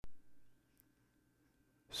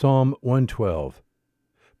Psalm 112.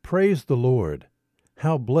 Praise the Lord.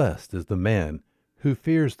 How blessed is the man who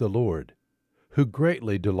fears the Lord, who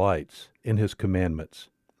greatly delights in his commandments.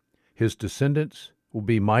 His descendants will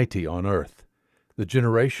be mighty on earth. The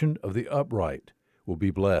generation of the upright will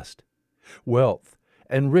be blessed. Wealth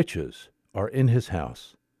and riches are in his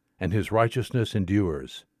house, and his righteousness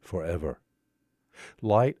endures forever.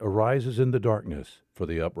 Light arises in the darkness for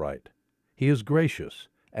the upright. He is gracious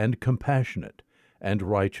and compassionate and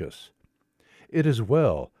righteous. It is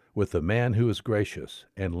well with the man who is gracious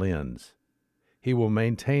and lends. He will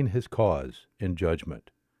maintain his cause in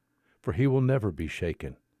judgment, for he will never be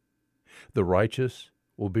shaken. The righteous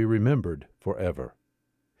will be remembered forever.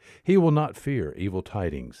 He will not fear evil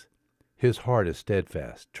tidings. His heart is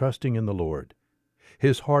steadfast, trusting in the Lord.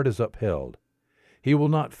 His heart is upheld. He will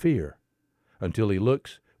not fear until he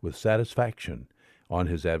looks with satisfaction on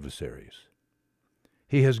his adversaries.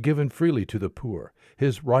 He has given freely to the poor.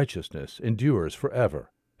 His righteousness endures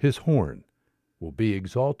forever. His horn will be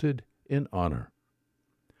exalted in honor.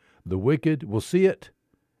 The wicked will see it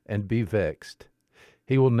and be vexed.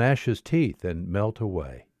 He will gnash his teeth and melt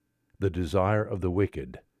away. The desire of the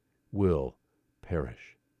wicked will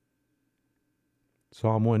perish.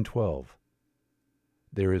 Psalm 112.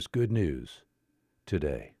 There is good news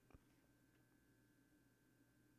today.